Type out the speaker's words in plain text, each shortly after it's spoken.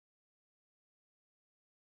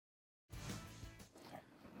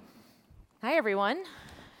Hi, everyone.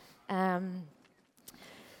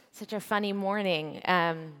 Such a funny morning.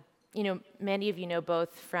 Many of you know both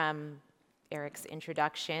from Eric's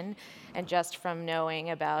introduction and just from knowing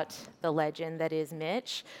about the legend that is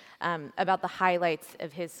Mitch, about the highlights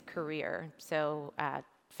of his career. So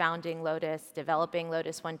founding Lotus, developing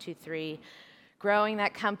Lotus 123, growing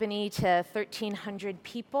that company to 1,300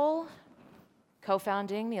 people,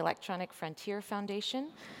 co-founding the Electronic Frontier Foundation.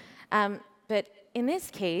 But in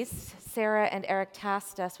this case, Sarah and Eric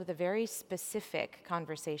tasked us with a very specific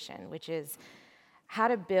conversation, which is how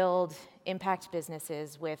to build impact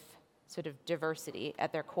businesses with sort of diversity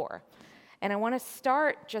at their core. And I want to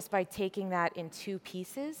start just by taking that in two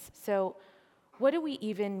pieces. So what do we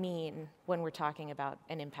even mean when we're talking about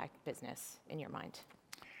an impact business in your mind?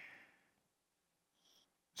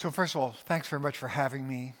 So first of all, thanks very much for having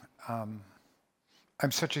me. I'm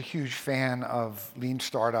such a huge fan of Lean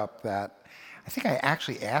Startup that I think I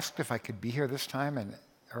actually asked if I could be here this time, and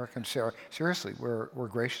Eric and Sarah, seriously, we're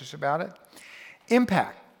gracious about it.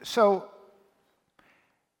 Impact. So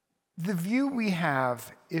the view we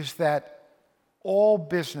have is that all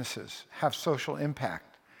businesses have social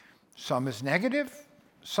impact. Some is negative,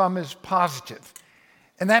 some is positive.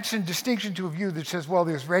 And that's in distinction to a view that says, well,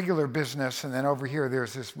 there's regular business, and then over here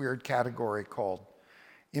there's this weird category called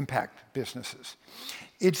impact businesses.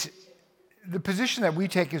 The position that we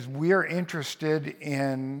take is we're interested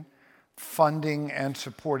in funding and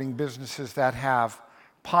supporting businesses that have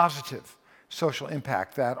positive social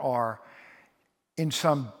impact, that are in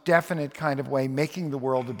some definite kind of way making the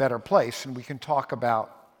world a better place. And we can talk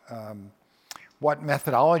about what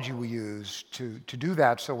methodology we use to do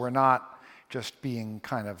that, so we're not just being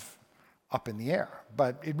kind of up in the air.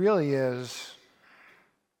 But it really is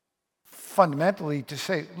fundamentally to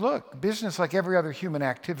say, look, business, like every other human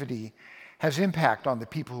activity, has impact on the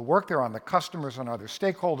people who work there, on the customers, on other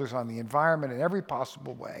stakeholders, on the environment in every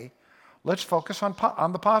possible way. Let's focus on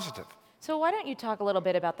the positive. So why don't you talk a little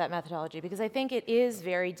bit about that methodology? Because I think it is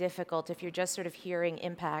very difficult if you're just sort of hearing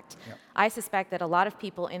impact. Yep. I suspect that a lot of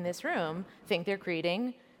people in this room think they're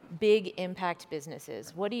creating big impact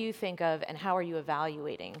businesses. What do you think of, and how are you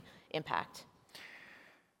evaluating impact?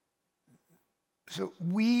 So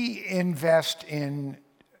we invest in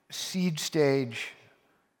seed stage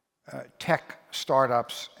tech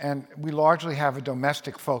startups, and we largely have a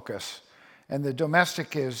domestic focus. And the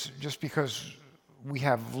domestic is just because we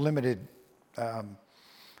have limited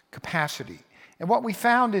capacity. And what we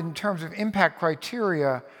found in terms of impact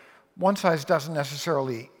criteria, one size doesn't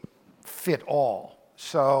necessarily fit all.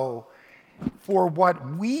 So for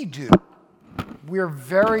what we do, we're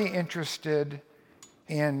very interested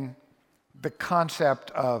in the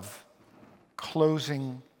concept of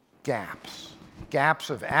closing gaps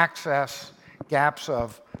of access, gaps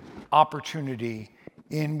of opportunity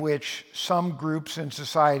in which some groups in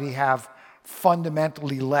society have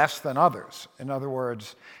fundamentally less than others. In other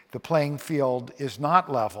words, the playing field is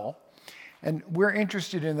not level. And we're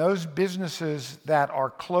interested in those businesses that are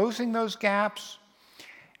closing those gaps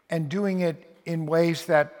and doing it in ways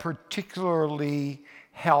that particularly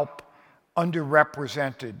help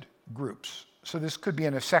underrepresented groups. So this could be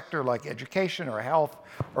in a sector like education or health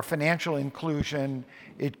or financial inclusion.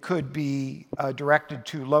 It could be directed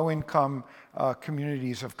to low-income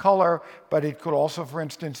communities of color, but it could also, for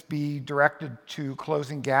instance, be directed to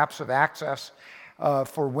closing gaps of access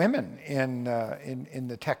for women in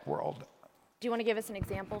the tech world. Do you want to give us an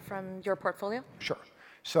example from your portfolio? Sure.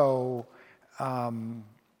 So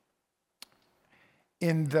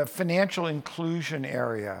in the financial inclusion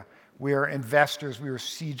area, we were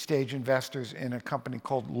seed stage investors in a company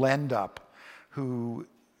called LendUp, who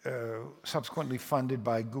subsequently funded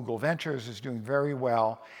by Google Ventures, is doing very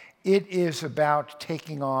well. It is about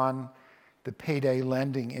taking on the payday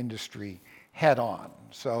lending industry head on.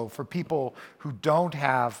 So for people who don't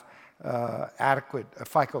have adequate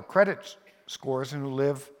FICO credit scores and who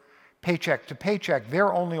live paycheck to paycheck,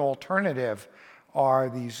 their only alternative are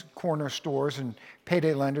these corner stores and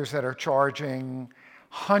payday lenders that are charging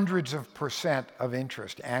hundreds of % of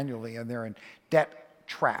interest annually, and they're in debt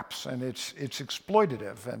traps, and it's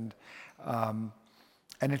exploitative, and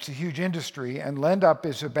it's a huge industry. And LendUp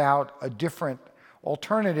is about a different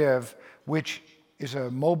alternative, which is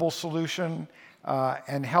a mobile solution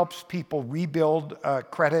and helps people rebuild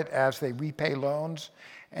credit as they repay loans,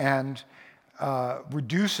 and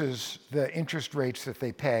reduces the interest rates that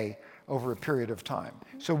they pay over a period of time.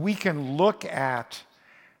 So we can look at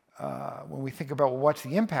when we think about what's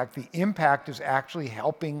the impact is actually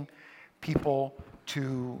helping people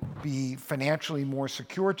to be financially more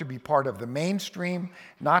secure, to be part of the mainstream,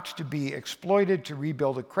 not to be exploited, to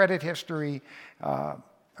rebuild a credit history.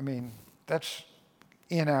 that's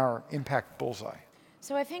in our impact bullseye.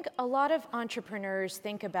 So I think a lot of entrepreneurs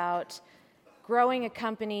think about growing a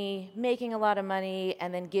company, making a lot of money,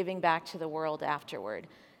 and then giving back to the world afterward.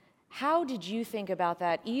 How did you think about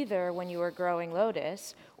that, either when you were growing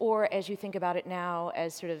Lotus or as you think about it now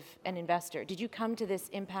as sort of an investor? Did you come to this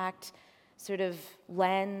impact sort of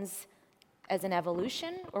lens as an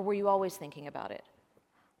evolution, or were you always thinking about it?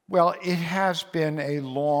 Well, it has been a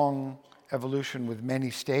long evolution with many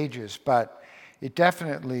stages, but it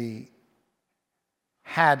definitely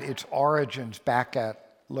had its origins back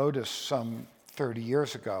at Lotus some 30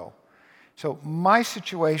 years ago. So my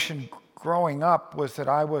situation growing up was that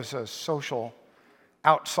I was a social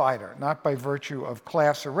outsider, not by virtue of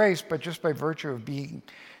class or race, but just by virtue of being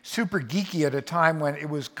super geeky at a time when it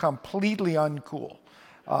was completely uncool.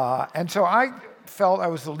 And so I felt I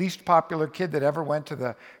was the least popular kid that ever went to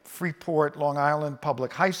the Freeport, Long Island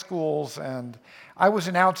public high schools, and I was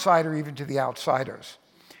an outsider even to the outsiders.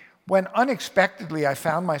 When unexpectedly I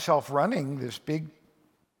found myself running this big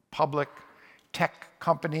public tech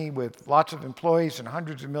company with lots of employees and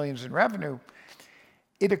hundreds of millions in revenue,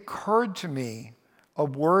 it occurred to me a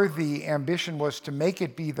worthy ambition was to make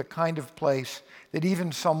it be the kind of place that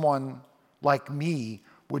even someone like me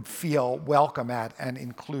would feel welcome at and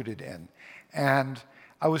included in. And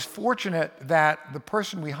I was fortunate that the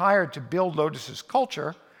person we hired to build Lotus's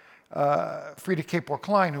culture, Frida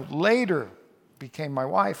Kapor, who later became my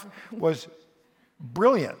wife, was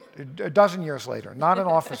brilliant a dozen years later, not an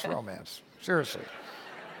office romance, seriously.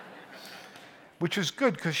 Which was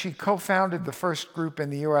good because she co-founded the first group in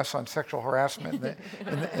the US on sexual harassment in the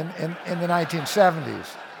 1970s.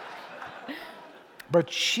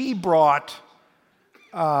 But she brought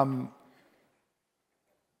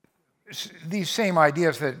these same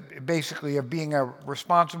ideas that basically of being a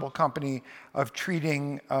responsible company, of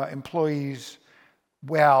treating employees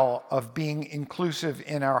well, of being inclusive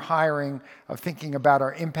in our hiring, of thinking about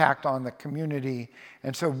our impact on the community.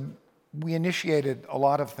 And so we initiated a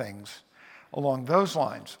lot of things along those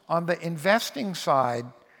lines. On the investing side,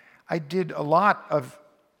 I did a lot of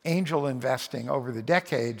angel investing over the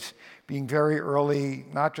decades, being very early,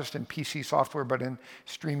 not just in PC software, but in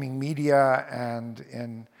streaming media and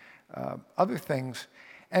in other things.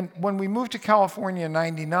 And when we moved to California in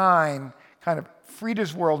 '99, kind of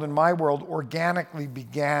Frida's world and my world organically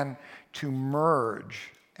began to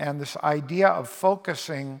merge. And this idea of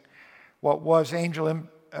focusing what was angel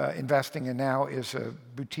investing and now is a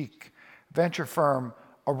boutique venture firm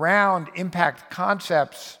around impact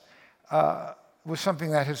concepts was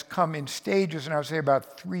something that has come in stages. And I would say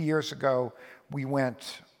about 3 years ago, we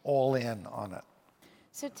went all in on it.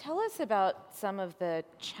 So tell us about some of the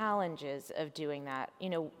challenges of doing that. You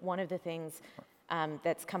know, one of the things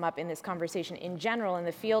that's come up in this conversation in general in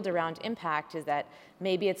the field around impact is that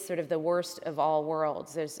maybe it's sort of the worst of all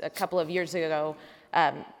worlds. There's a couple of years ago,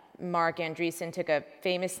 Mark Andreessen took a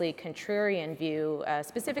famously contrarian view,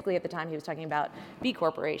 specifically at the time he was talking about B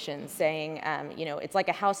corporations, saying, you know, it's like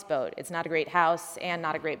a houseboat. It's not a great house and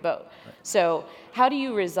not a great boat. Right. So how do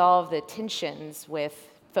you resolve the tensions with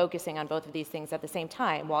focusing on both of these things at the same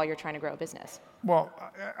time while you're trying to grow a business? Well,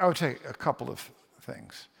 I would say a couple of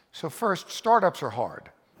things. So first, startups are hard.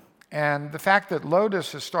 And the fact that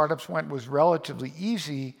Lotus, as startups went, was relatively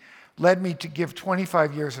easy led me to give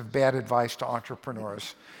 25 years of bad advice to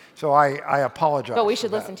entrepreneurs. So I apologize. But we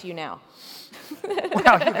should listen to you now. Well,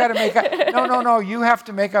 you got to make up. No. You have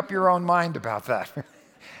to make up your own mind about that.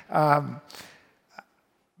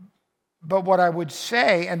 But what I would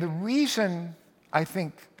say, and the reason I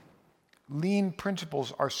think lean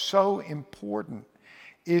principles are so important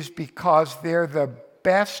is because they're the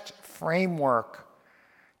best framework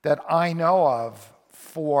that I know of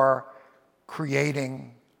for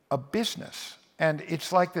creating a business. And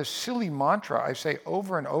it's like this silly mantra I say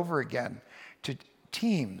over and over again to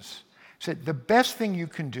teams. So the best thing you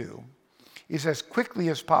can do is as quickly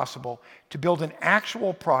as possible to build an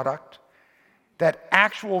actual product that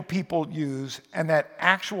actual people use and that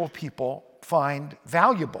actual people find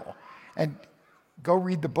valuable. And go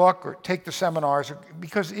read the book or take the seminars,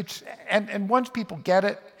 because it's, and once people get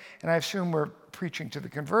it, and I assume we're preaching to the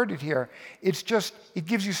converted here, it's just, it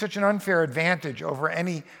gives you such an unfair advantage over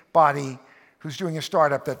anybody who's doing a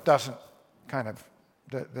startup that doesn't kind of,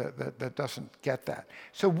 that doesn't get that.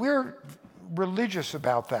 So we're religious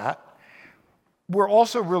about that. We're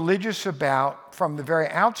also religious about, from the very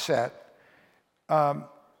outset,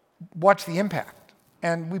 what's the impact?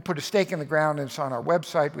 And we put a stake in the ground, and it's on our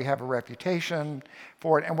website. We have a reputation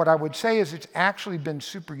for it. And what I would say is it's actually been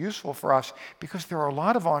super useful for us because there are a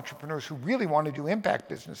lot of entrepreneurs who really want to do impact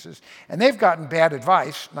businesses. And they've gotten bad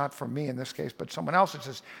advice, not from me in this case, but someone else that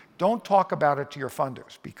says, don't talk about it to your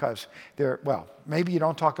funders because well, maybe you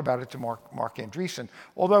don't talk about it to Mark Andreessen.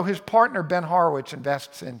 Although his partner, Ben Horowitz,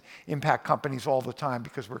 invests in impact companies all the time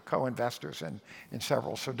because we're co-investors in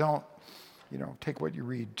several. So don't, take what you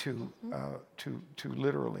read too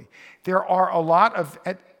literally. There are a lot of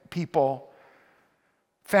people,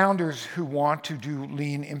 founders who want to do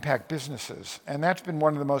lean impact businesses, and that's been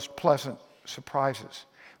one of the most pleasant surprises.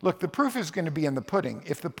 Look, the proof is going to be in the pudding.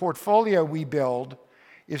 If the portfolio we build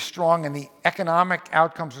is strong and the economic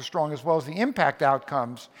outcomes are strong as well as the impact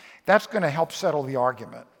outcomes, that's going to help settle the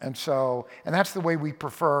argument. And that's the way we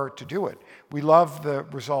prefer to do it. We love the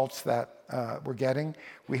results that we're getting.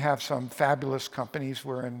 We have some fabulous companies.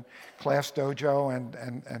 We're in Class Dojo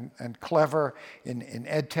and Clever in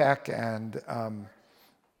EdTech and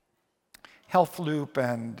Health Loop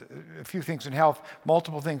and a few things in health,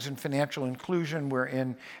 multiple things in financial inclusion. We're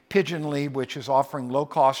in Pigeonly, which is offering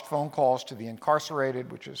low-cost phone calls to the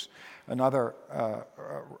incarcerated, which is another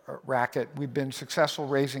racket. We've been successful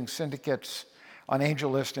raising syndicates on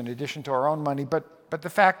AngelList in addition to our own money. But the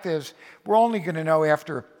fact is, we're only going to know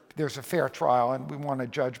after there's a fair trial, and we want to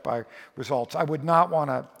judge by results. I would not want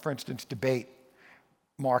to, for instance, debate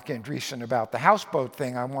Mark Andreessen about the houseboat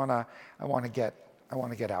thing. I want to get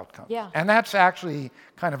outcomes. Yeah. And that's actually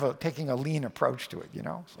kind of taking a lean approach to it,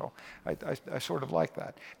 So I sort of like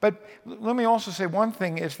that. But let me also say one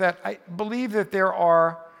thing is that I believe that there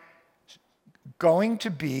are going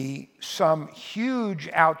to be some huge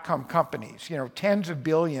outcome companies, tens of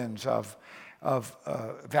billions of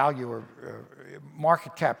value or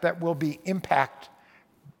market cap that will be impact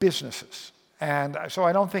businesses. And so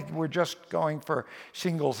I don't think we're just going for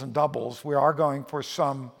singles and doubles. We are going for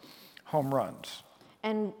some home runs.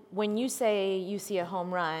 And when you say you see a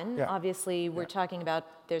home run, obviously we're talking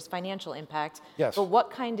about there's financial impact. Yes. But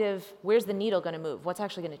where's the needle going to move? What's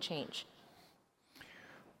actually going to change?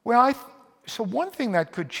 Well, so one thing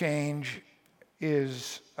that could change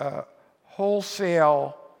is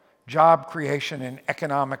wholesale job creation and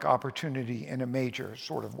economic opportunity in a major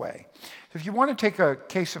sort of way. So if you want to take a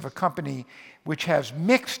case of a company which has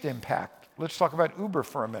mixed impact, let's talk about Uber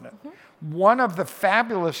for a minute. Mm-hmm. One of the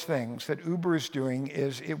fabulous things that Uber is doing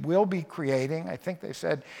is it will be creating, I think they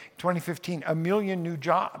said in 2015, 1 million new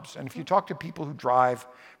jobs. And if you talk to people who drive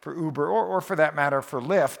for Uber, or for that matter for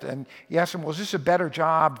Lyft, and you ask them, well, is this a better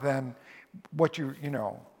job than what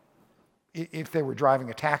if they were driving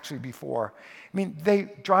a taxi before? I mean,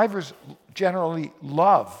 drivers generally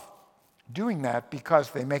love doing that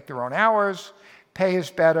because they make their own hours, pay is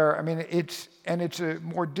better. I mean, it's a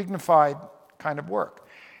more dignified kind of work.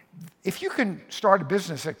 If you can start a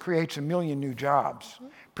business that creates 1 million new jobs,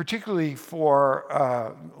 particularly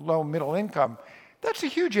for low middle income, that's a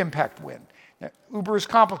huge impact win. Now, Uber is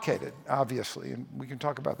complicated, obviously, and we can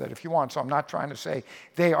talk about that if you want. So I'm not trying to say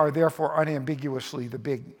they are therefore unambiguously the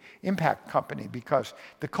big impact company, because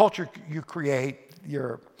the culture you create,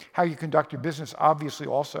 how you conduct your business obviously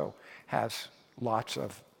also has lots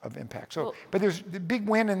of impact. So, but there's the big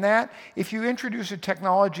win in that. If you introduce a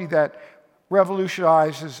technology that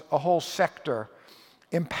revolutionizes a whole sector,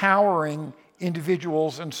 empowering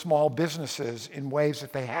individuals and small businesses in ways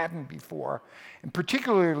that they hadn't before, and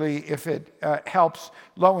particularly if it helps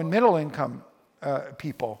low and middle income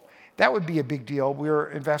people, that would be a big deal. We're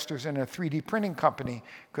investors in a 3D printing company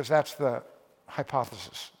because that's the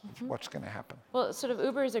hypothesis of what's going to happen. Well, sort of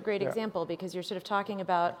Uber is a great example because you're sort of talking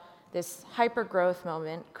about this hyper-growth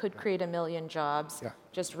moment could create 1 million jobs,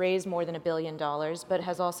 just raise more than $1 billion, but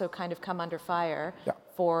has also kind of come under fire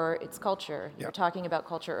for its culture. You were talking about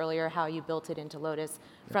culture earlier, how you built it into Lotus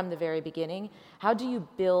from the very beginning. How do you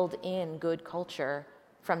build in good culture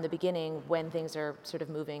from the beginning when things are sort of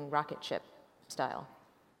moving rocket ship style?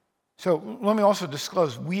 So let me also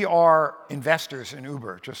disclose, we are investors in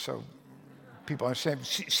Uber, just so people understand.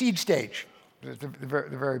 Seed stage, the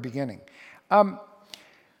very beginning.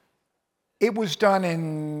 It was done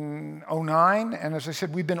in 2009, and as I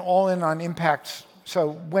said, we've been all in on impacts.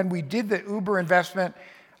 So when we did the Uber investment,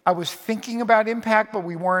 I was thinking about impact, but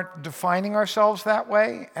we weren't defining ourselves that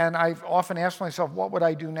way. And I've often asked myself, what would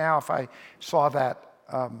I do now if I saw that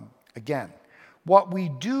again? What we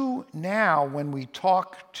do now when we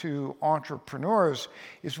talk to entrepreneurs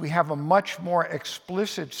is we have a much more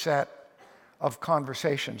explicit set of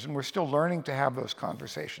conversations, and we're still learning to have those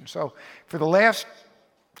conversations. So for the last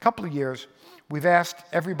couple of years, we've asked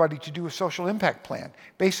everybody to do a social impact plan.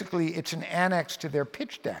 Basically, it's an annex to their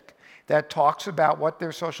pitch deck that talks about what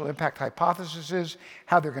their social impact hypothesis is,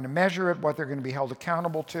 how they're going to measure it, what they're going to be held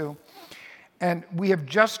accountable to. And we have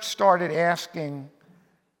just started asking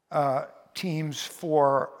teams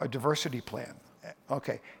for a diversity plan.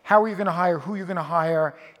 Okay, how are you going to hire? Who are you going to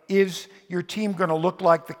hire? Is your team going to look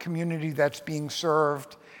like the community that's being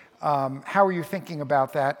served? How are you thinking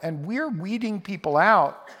about that? And we're weeding people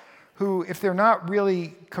out who, if they're not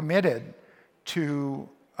really committed to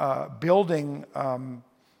building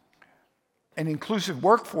an inclusive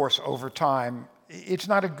workforce over time, it's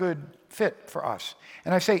not a good fit for us.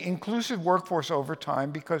 And I say inclusive workforce over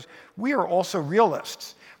time because we are also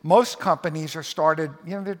realists. Most companies are started,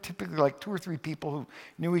 they're typically like 2 or 3 people who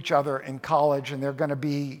knew each other in college, and they're going to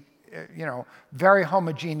be, very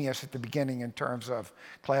homogeneous at the beginning in terms of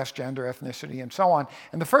class, gender, ethnicity, and so on.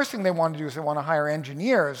 And the first thing they want to do is they want to hire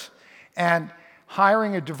engineers, and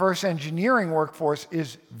hiring a diverse engineering workforce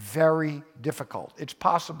is very difficult. It's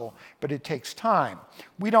possible, but it takes time.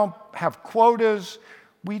 We don't have quotas.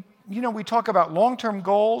 We talk about long-term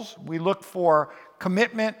goals. We look for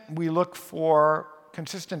commitment. We look for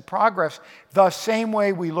consistent progress, the same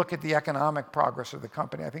way we look at the economic progress of the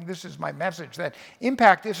company. I think this is my message, that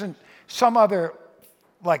impact isn't some other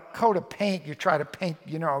like coat of paint you try to paint,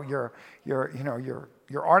 your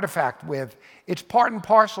artifact with. It's part and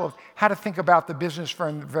parcel of how to think about the business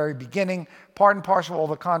from the very beginning, part and parcel of all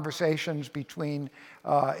the conversations between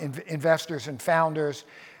investors and founders.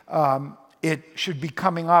 It should be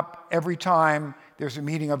coming up every time there's a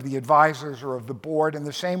meeting of the advisors or of the board, in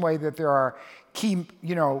the same way that there are key,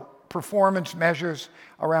 performance measures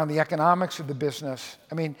around the economics of the business.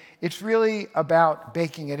 I mean, it's really about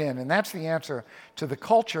baking it in, and that's the answer to the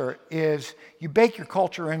culture, is you bake your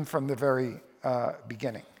culture in from the very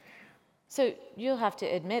beginning. So you'll have to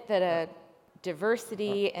admit that a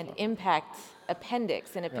diversity and impact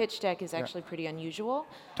appendix in a pitch deck is actually pretty unusual.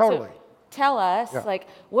 Totally. So tell us,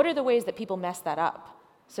 what are the ways that people mess that up?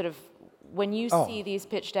 Sort of when you see these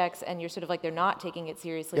pitch decks and you're sort of like they're not taking it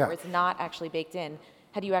seriously or it's not actually baked in,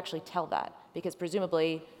 how do you actually tell that? Because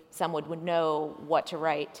presumably someone would know what to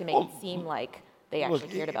write to make it seem like they actually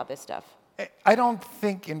cared about this stuff. I don't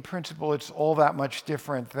think in principle it's all that much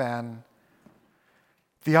different than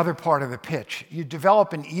the other part of the pitch. You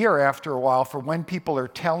develop an ear after a while for when people are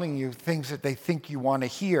telling you things that they think you want to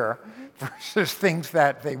hear versus things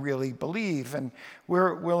that they really believe. And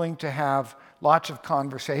we're willing to have lots of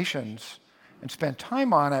conversations and spend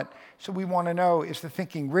time on it. So we want to know, is the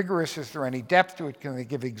thinking rigorous? Is there any depth to it? Can they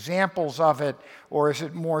give examples of it? Or is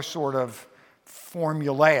it more sort of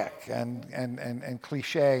formulaic and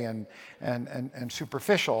cliche and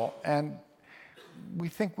superficial? And we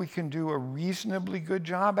think we can do a reasonably good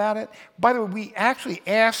job at it. By the way, we actually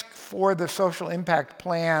ask for the social impact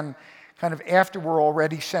plan kind of after we're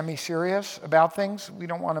already semi-serious about things. We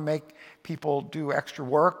don't want to make people do extra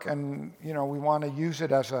work, and we want to use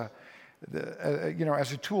it as a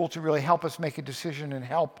tool to really help us make a decision and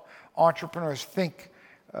help entrepreneurs think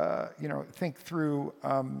through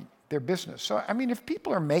their business. So I mean, if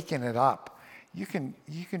people are making it up, you can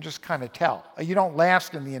just kind of tell. You don't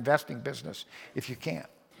last in the investing business if you can't.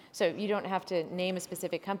 So you don't have to name a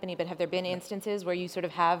specific company, but have there been instances where you sort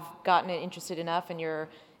of have gotten interested enough and you're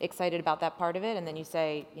excited about that part of it, and then you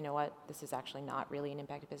say, you know what, this is actually not really an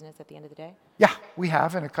impact business at the end of the day? Yeah, we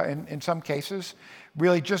have in some cases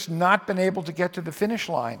really just not been able to get to the finish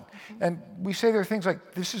line. Mm-hmm. And we say there are things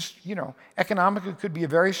like, this is, economically could be a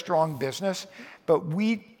very strong business, but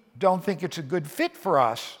we don't think it's a good fit for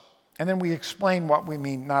us. And then we explain what we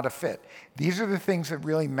mean, not a fit. These are the things that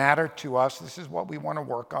really matter to us. This is what we want to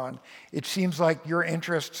work on. It seems like your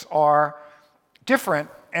interests are different,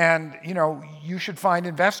 and you should find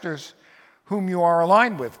investors whom you are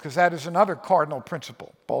aligned with, because that is another cardinal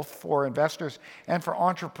principle, both for investors and for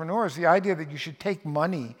entrepreneurs. The idea that you should take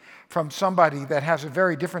money from somebody that has a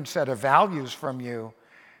very different set of values from you,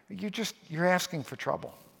 you're asking for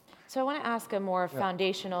trouble. So I want to ask a more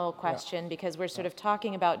foundational question, because we're sort of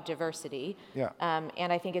talking about diversity, and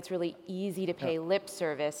I think it's really easy to pay lip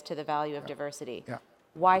service to the value of diversity.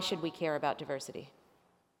 Why should we care about diversity?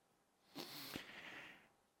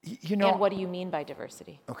 And what do you mean by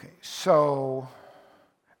diversity? Okay, so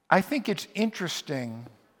I think it's interesting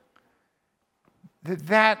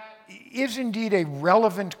that is indeed a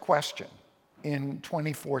relevant question in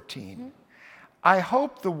 2014. Mm-hmm. I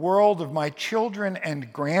hope the world of my children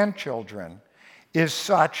and grandchildren is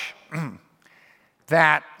such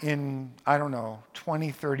that in,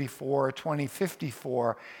 2034,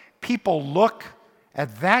 2054, people look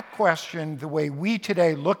at that question the way we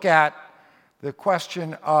today look at the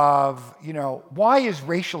question of, why is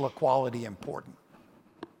racial equality important?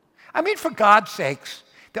 I mean, for God's sakes,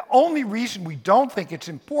 The only reason we don't think it's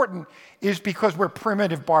important is because we're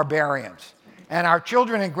primitive barbarians. And our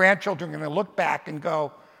children and grandchildren are going to look back and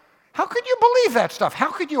go, how could you believe that stuff? How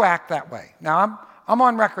could you act that way? Now, I'm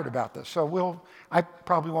on record about this, so I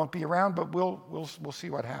probably won't be around, but we'll see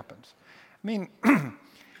what happens. I mean,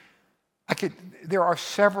 there are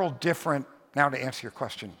several different, now to answer your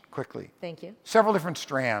question quickly. Thank you. Several different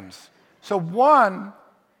strands. So one,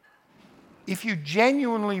 if you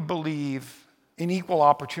genuinely believe in equal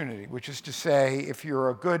opportunity, which is to say, if you're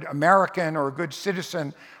a good American or a good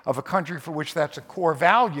citizen of a country for which that's a core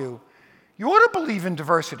value, you ought to believe in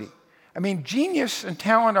diversity. I mean, genius and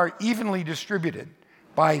talent are evenly distributed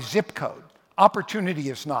by zip code. Opportunity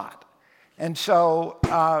is not. And so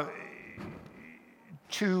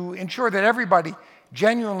to ensure that everybody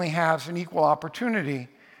genuinely has an equal opportunity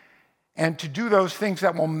and to do those things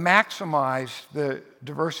that will maximize the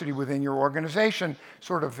diversity within your organization,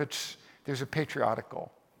 there's a patriotic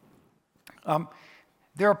goal.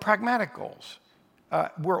 There are pragmatic goals.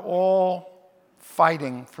 We're all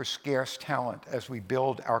fighting for scarce talent as we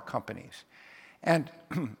build our companies. And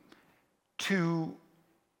to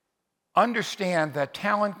understand that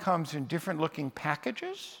talent comes in different looking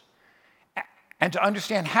packages, and to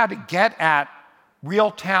understand how to get at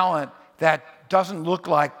real talent that doesn't look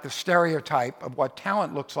like the stereotype of what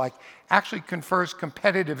talent looks like actually confers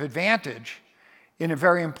competitive advantage in a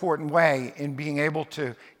very important way in being able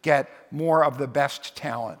to get more of the best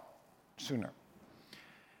talent sooner.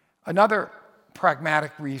 Another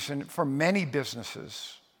pragmatic reason for many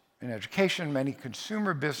businesses in education, many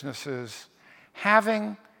consumer businesses,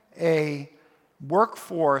 having a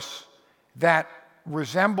workforce that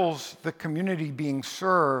resembles the community being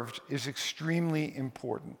served is extremely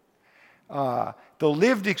important. The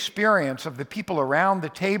lived experience of the people around the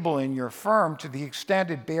table in your firm, to the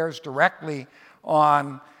extent it bears directly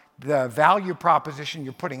on the value proposition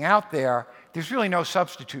you're putting out there, there's really no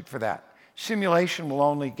substitute for that. Simulation will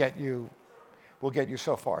only get you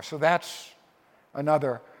so far. So that's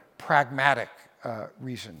another pragmatic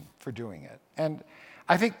reason for doing it. And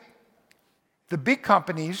I think the big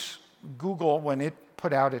companies, Google, when it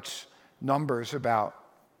put out its numbers about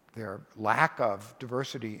their lack of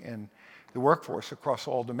diversity in the workforce across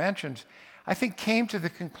all dimensions, I think came to the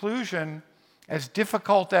conclusion, as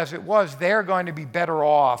difficult as it was, they're going to be better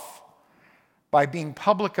off by being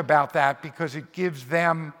public about that because it gives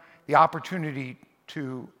them the opportunity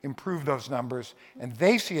to improve those numbers, and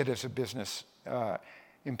they see it as a business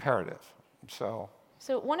imperative. So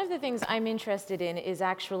one of the things I'm interested in is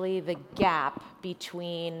actually the gap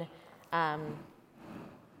between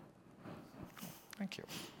thank you.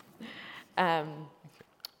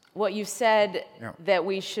 What you said, Yeah. that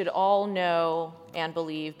we should all know and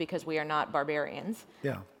believe because we are not barbarians,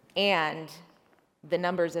 Yeah. and the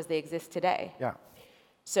numbers as they exist today. Yeah.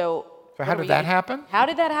 So how did that happen? How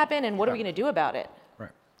did that happen, and what are we going to do about it?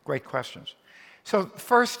 Right. Great questions. So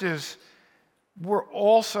first is, we're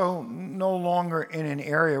also no longer in an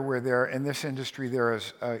area where in this industry, there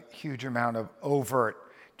is a huge amount of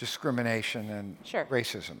overt discrimination and Sure.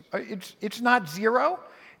 racism. It's not zero,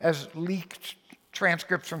 as leaked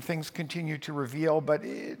transcripts from things continue to reveal, but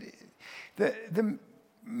the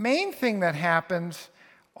main thing that happens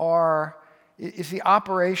is the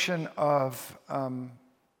operation of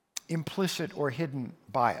implicit or hidden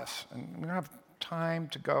bias. And we don't have time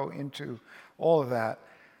to go into all of that,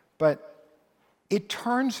 but it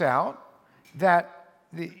turns out that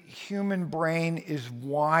the human brain is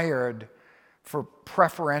wired for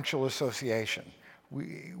preferential association.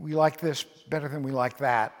 We like this better than we like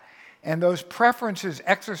that. And those preferences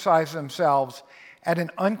exercise themselves at an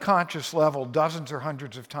unconscious level dozens or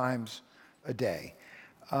hundreds of times a day.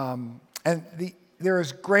 There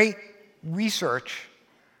is great research,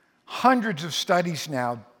 hundreds of studies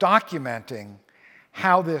now documenting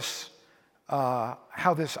how this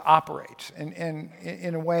operates. And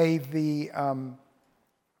in a way, the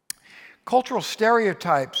cultural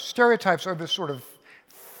stereotypes are the sort of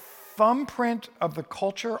thumbprint of the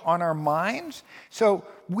culture on our minds. So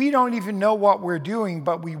we don't even know what we're doing,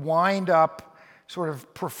 but we wind up sort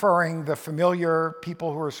of preferring the familiar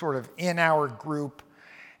people who are sort of in our group.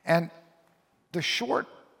 And the short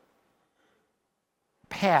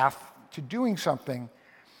path to doing something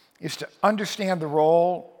is to understand the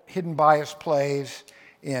role hidden bias plays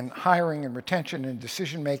in hiring and retention and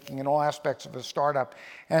decision-making in all aspects of a startup,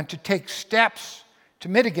 and to take steps to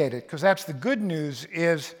mitigate it, because that's the good news,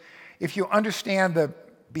 is if you understand the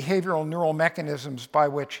behavioral neural mechanisms by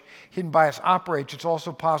which hidden bias operates, it's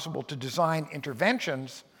also possible to design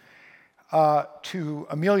interventions to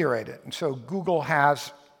ameliorate it. And so Google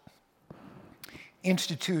has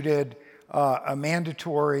instituted a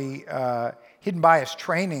mandatory hidden bias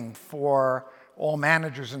training for all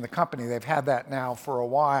managers in the company. They've had that now for a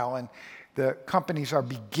while, and the companies are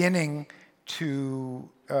beginning to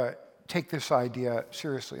take this idea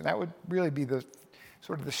seriously. And that would really be the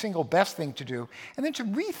sort of the single best thing to do. And then to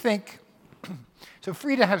rethink, so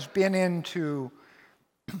Frida has been into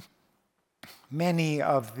many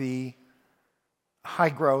of the high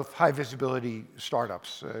growth, high visibility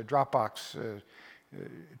startups, Dropbox,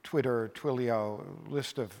 Twitter, Twilio,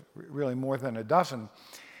 list of really more than a dozen.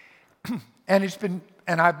 And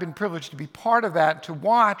I've been privileged to be part of that, to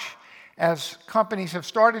watch as companies have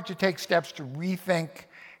started to take steps to rethink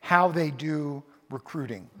how they do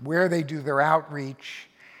recruiting, where they do their outreach,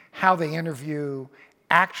 how they interview,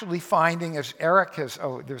 actually finding, as Eric has,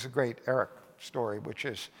 there's a great Eric story, which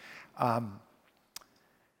is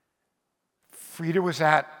Frida was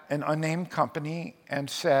at an unnamed company and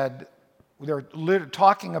said, they're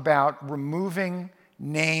talking about removing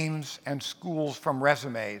names and schools from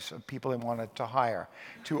resumes of people they wanted to hire.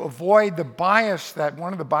 To avoid the bias that,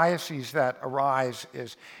 one of the biases that arise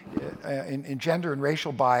is in gender and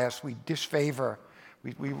racial bias, we disfavor,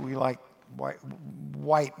 we like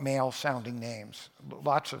white male sounding names.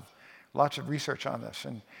 Lots of research on this.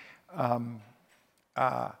 And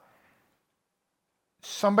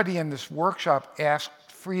somebody in this workshop asked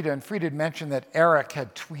Frida, and Frida had mentioned that Eric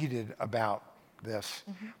had tweeted about this.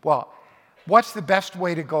 Mm-hmm. Well, what's the best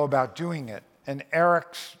way to go about doing it? And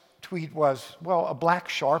Eric's tweet was, well, a black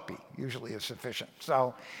Sharpie usually is sufficient.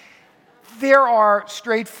 So there are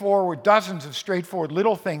dozens of straightforward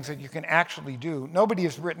little things that you can actually do. Nobody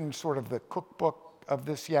has written sort of the cookbook of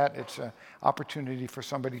this yet. It's an opportunity for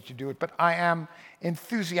somebody to do it. But I am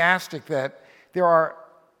enthusiastic that there are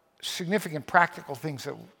significant practical things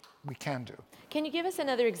that we can do. Can you give us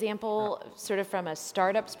another example, sort of from a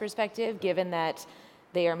startup's perspective, given that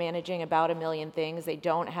they are managing about 1 million things, they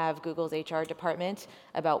don't have Google's HR department,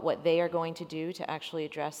 about what they are going to do to actually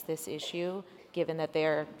address this issue, given that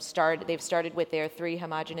they've started with their 3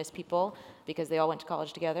 homogenous people because they all went to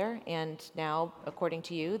college together, and now, according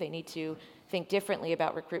to you, they need to think differently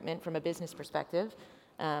about recruitment from a business perspective.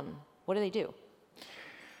 What do they do?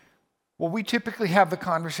 Well, we typically have the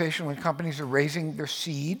conversation when companies are raising their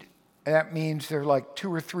seed. That means they're like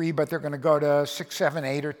 2 or 3, but they're going to go to 6, 7,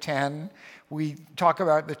 8, or 10. We talk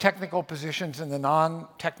about the technical positions and the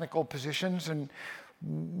non-technical positions, and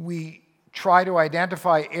we try to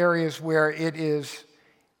identify areas where it is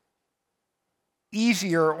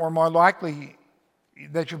easier or more likely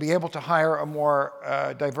that you'll be able to hire a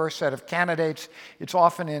more diverse set of candidates. It's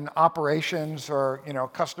often in operations or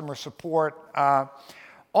customer support.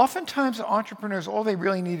 Oftentimes, entrepreneurs, all they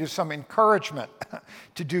really need is some encouragement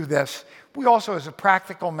to do this. We also, as a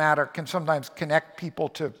practical matter, can sometimes connect people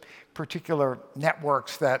to particular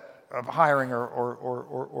networks of hiring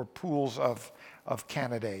or pools of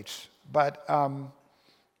candidates. But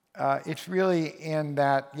it's really in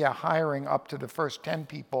that, hiring up to the first 10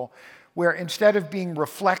 people, where instead of being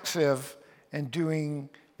reflexive and doing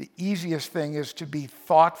the easiest thing is to be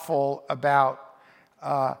thoughtful about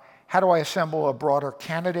how do I assemble a broader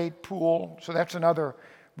candidate pool? So that's another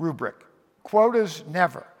rubric. Quotas,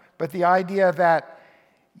 never. But the idea that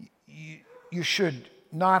you should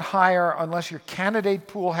not hire unless your candidate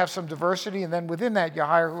pool has some diversity, and then within that you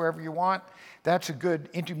hire whoever you want, that's a good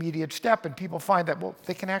intermediate step, and people find that, well,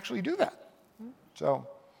 they can actually do that. So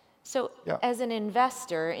as an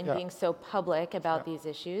investor in being so public about these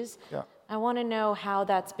issues, I want to know how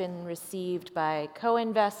that's been received by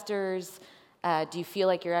co-investors. Do you feel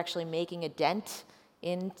like you're actually making a dent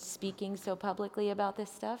in speaking so publicly about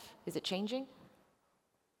this stuff? Is it changing?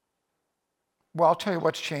 Well, I'll tell you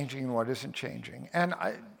what's changing and what isn't changing. And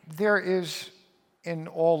there is, in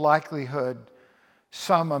all likelihood,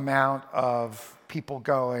 some amount of people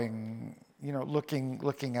going,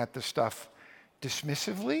 looking at the stuff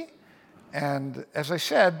dismissively. And as I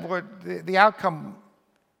said, the outcome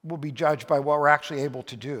will be judged by what we're actually able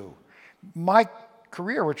to do. My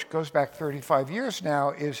career, which goes back 35 years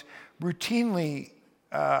now, is routinely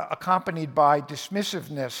accompanied by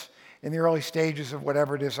dismissiveness in the early stages of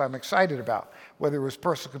whatever it is I'm excited about, whether it was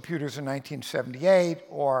personal computers in 1978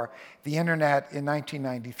 or the internet in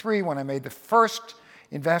 1993 when I made the first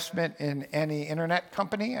investment in any internet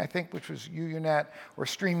company, I think, which was UUNet, or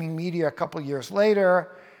streaming media a couple years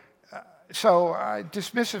later. So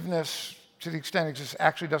dismissiveness, to the extent it exists,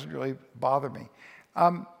 actually doesn't really bother me.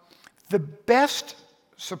 The best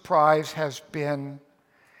surprise has been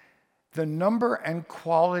the number and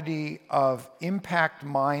quality of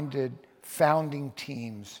impact-minded founding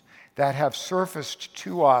teams that have surfaced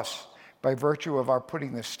to us by virtue of our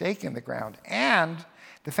putting the stake in the ground, and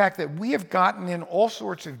the fact that we have gotten in all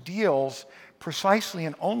sorts of deals precisely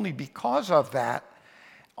and only because of that.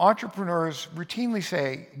 Entrepreneurs routinely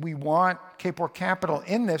say, we want Kapor Capital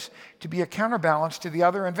in this to be a counterbalance to the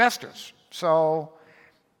other investors. So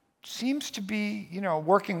seems to be,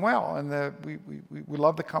 working well, and we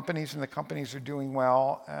love the companies, and the companies are doing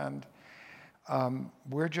well, and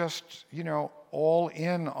we're just, all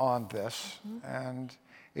in on this, and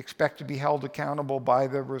expect to be held accountable by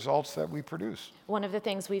the results that we produce. One of the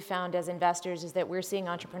things we found as investors is that we're seeing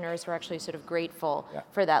entrepreneurs who are actually sort of grateful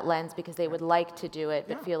for that lens because they would like to do it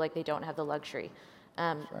but feel like they don't have the luxury.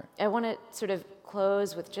 That's right. I want to sort of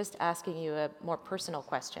close with just asking you a more personal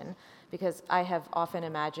question, because I have often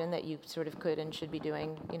imagined that you sort of could and should be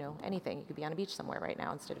doing, anything. You could be on a beach somewhere right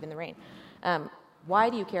now instead of in the rain. Why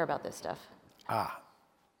do you care about this stuff?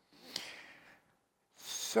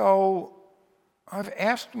 So I've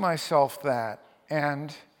asked myself that,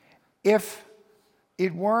 and if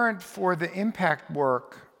it weren't for the impact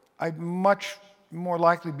work, I'd much more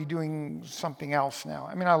likely be doing something else now.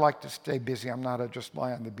 I mean, I like to stay busy. I'm not a just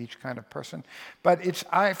lie on the beach kind of person. But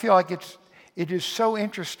I feel like it is so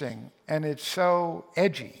interesting, and it's so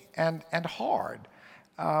edgy and hard,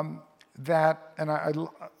 that, and I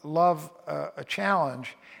love a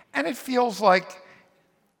challenge. And it feels like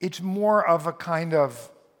it's more of a kind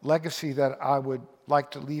of legacy that I would like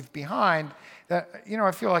to leave behind, that,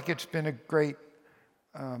 I feel like it's been a great,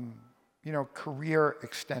 career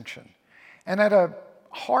extension. And at a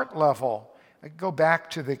heart level, I go back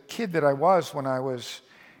to the kid that I was when I was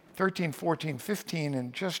 13, 14, 15,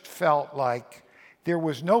 and just felt like there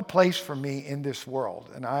was no place for me in this world.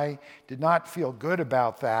 And I did not feel good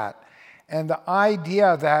about that. And the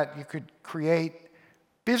idea that you could create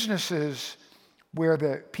businesses where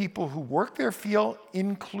the people who work there feel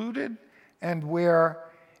included, and where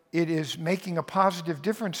it is making a positive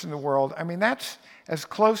difference in the world, I mean, that's as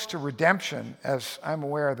close to redemption as I'm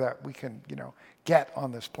aware that we can, get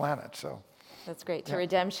on this planet. So that's great. To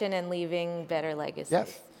redemption and leaving better legacies.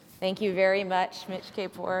 Yes. Thank you very much, Mitch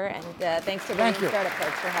Kapor, and thanks to the Startup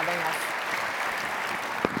folks for having us.